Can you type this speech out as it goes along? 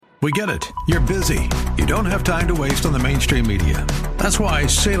We get it. You're busy. You don't have time to waste on the mainstream media. That's why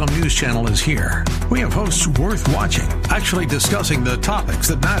Salem News Channel is here. We have hosts worth watching, actually discussing the topics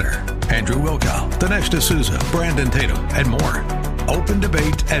that matter. Andrew Wilkow, Dinesh D'Souza, Brandon Tatum, and more. Open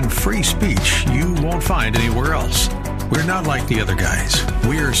debate and free speech you won't find anywhere else. We're not like the other guys.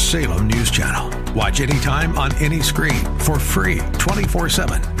 We're Salem News Channel. Watch anytime on any screen for free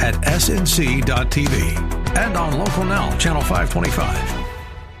 24/7 at snc.tv and on Local Now, Channel 525.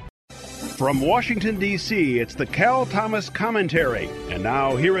 From Washington, D.C., it's the Cal Thomas Commentary. And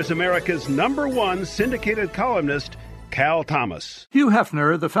now, here is America's #1 syndicated columnist, Cal Thomas. Hugh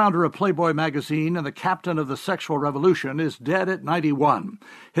Hefner, the founder of Playboy magazine and the captain of the sexual revolution, is dead at 91.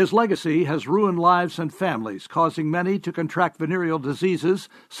 His legacy has ruined lives and families, causing many to contract venereal diseases,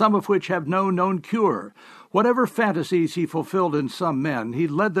 some of which have no known cure. Whatever fantasies he fulfilled in some men, he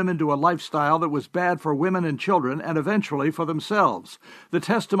led them into a lifestyle that was bad for women and children and eventually for themselves. The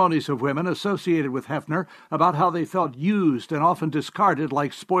testimonies of women associated with Hefner about how they felt used and often discarded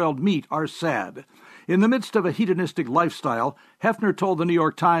like spoiled meat are sad. In the midst of a hedonistic lifestyle, Hefner told the New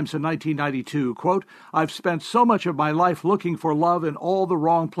York Times in 1992, quote, "I've spent so much of my life looking for love in all the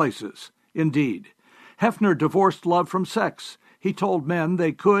wrong places." Indeed. Hefner divorced love from sex. He told men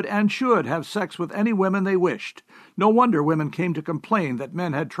they could and should have sex with any women they wished. No wonder women came to complain that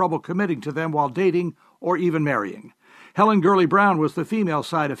men had trouble committing to them while dating or even marrying. Helen Gurley Brown was the female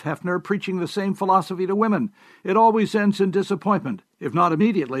side of Hefner, preaching the same philosophy to women. It always ends in disappointment, if not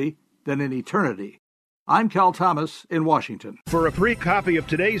immediately, then in eternity. I'm Cal Thomas in Washington. For a free copy of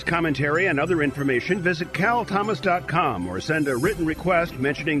today's commentary and other information, visit calthomas.com or send a written request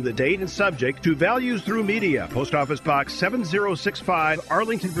mentioning the date and subject to Values Through Media, Post Office Box 7065,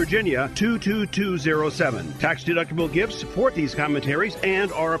 Arlington, Virginia 22207. Tax-deductible gifts support these commentaries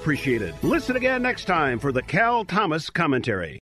and are appreciated. Listen again next time for the Cal Thomas Commentary.